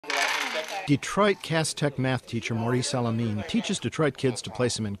Detroit Cass Tech math teacher Maurice Elamine teaches Detroit kids to play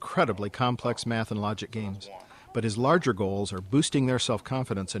some incredibly complex math and logic games. But his larger goals are boosting their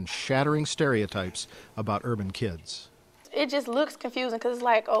self-confidence and shattering stereotypes about urban kids. It just looks confusing because it's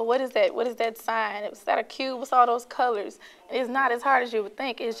like, oh, what is that? What is that sign? Is that a cube? What's all those colors? It's not as hard as you would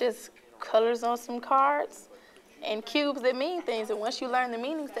think. It's just colors on some cards and cubes that mean things. And once you learn the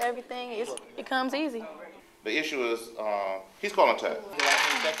meanings to everything, it becomes easy. The issue is he's calling tag.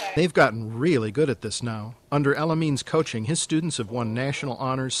 They've gotten really good at this now. Under Elamine's coaching, his students have won national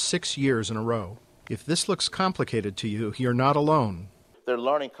honors 6 years in a row. If this looks complicated to you, you're not alone. They're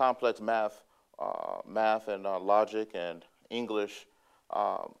learning complex math and logic and English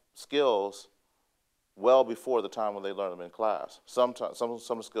skills well before the time when they learn them in class. Some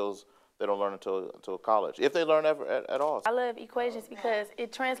skills they don't learn until college, if they learn ever at all. I love equations because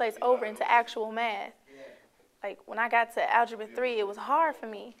it translates over into actual math. Like when I got to Algebra 3, it was hard for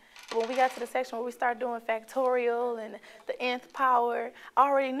me. But when we got to the section where we started doing factorial and the nth power, I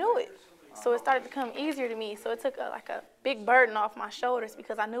already knew it. So it started to come easier to me. So it took a big burden off my shoulders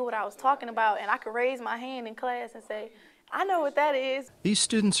because I knew what I was talking about, and I could raise my hand in class and say, I know what that is. These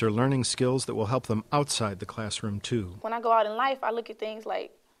students are learning skills that will help them outside the classroom too. When I go out in life, I look at things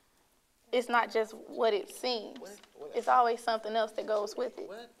like it's not just what it seems. It's always something else that goes with it.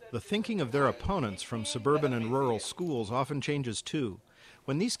 The thinking of their opponents from suburban and rural schools often changes too.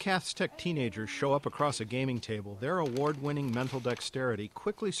 When these Cass Tech teenagers show up across a gaming table, their award-winning mental dexterity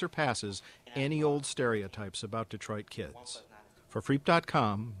quickly surpasses any old stereotypes about Detroit kids. For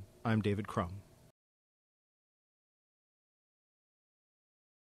Freep.com, I'm David Crum.